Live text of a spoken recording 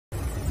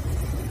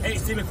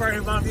Steve McFarland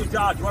of Mountain View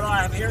Dodge. What do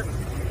I have here?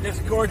 This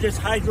gorgeous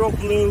hydro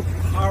blue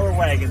Power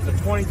Wagon. It's a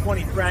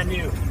 2020 brand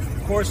new.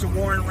 Of course, a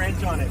Warren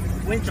winch on it.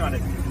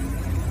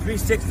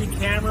 360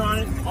 camera on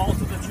it.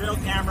 Also the trail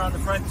camera on the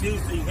front too,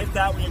 so you hit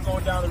that when you're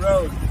going down the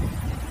road.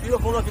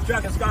 Beautiful looking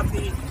truck. It's got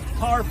the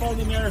power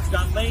folding mirrors. It's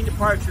got lane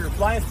departure,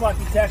 blind spot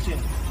detection,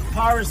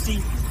 power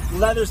seat,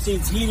 leather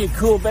seats, heated,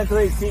 cool,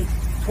 ventilated seats,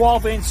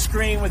 12-inch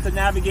screen with the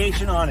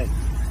navigation on it.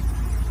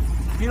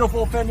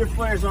 Beautiful fender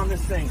flares on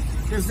this thing.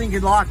 This thing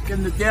can lock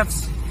in the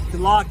diffs,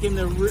 can lock in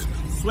the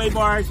sway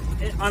bars,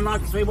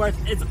 unlock the sway bars.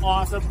 It's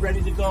awesome,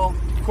 ready to go.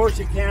 Of course,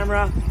 your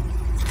camera,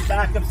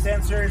 backup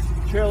sensors,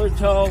 trailer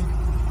tow.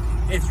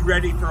 It's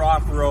ready for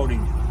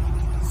off-roading.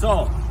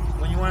 So,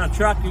 when you want a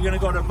truck, you're going to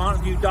go to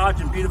Mountain View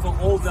Dodge in beautiful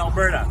Olds,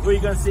 Alberta. Who are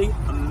you going to see?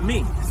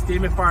 Me, Steve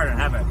McFarland.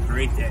 Have a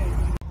great day.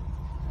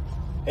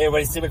 Hey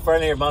everybody, Steve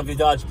McFarland here at Mountain View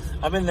Dodge.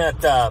 I'm in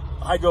that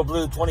Hydro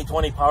Blue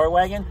 2020 Power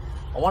Wagon.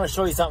 I want to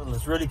show you something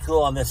that's really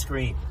cool on this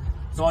screen.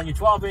 So on your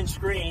 12-inch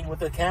screen, with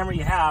the camera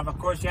you have, of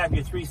course you have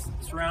your 3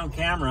 surround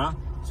camera,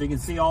 so you can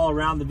see all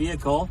around the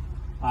vehicle.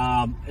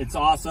 It's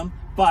awesome.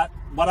 But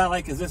what I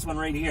like is this one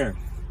right here.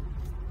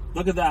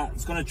 Look at that.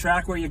 It's going to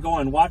track where you're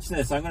going. Watch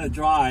this. I'm going to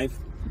drive,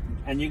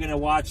 and you're going to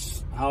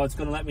watch how it's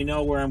going to let me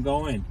know where I'm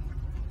going.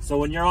 So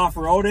when you're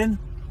off-roading,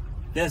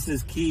 this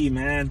is key,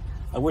 man.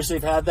 I wish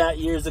they've had that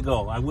years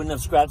ago. I wouldn't have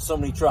scratched so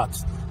many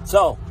trucks.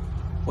 So,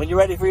 when you're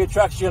ready for your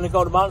trucks, you're going to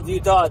go to Mountain View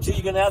Dodge. Who are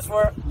you going to ask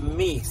for?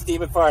 Me,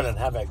 Steve McFarland.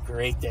 Have a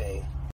great day.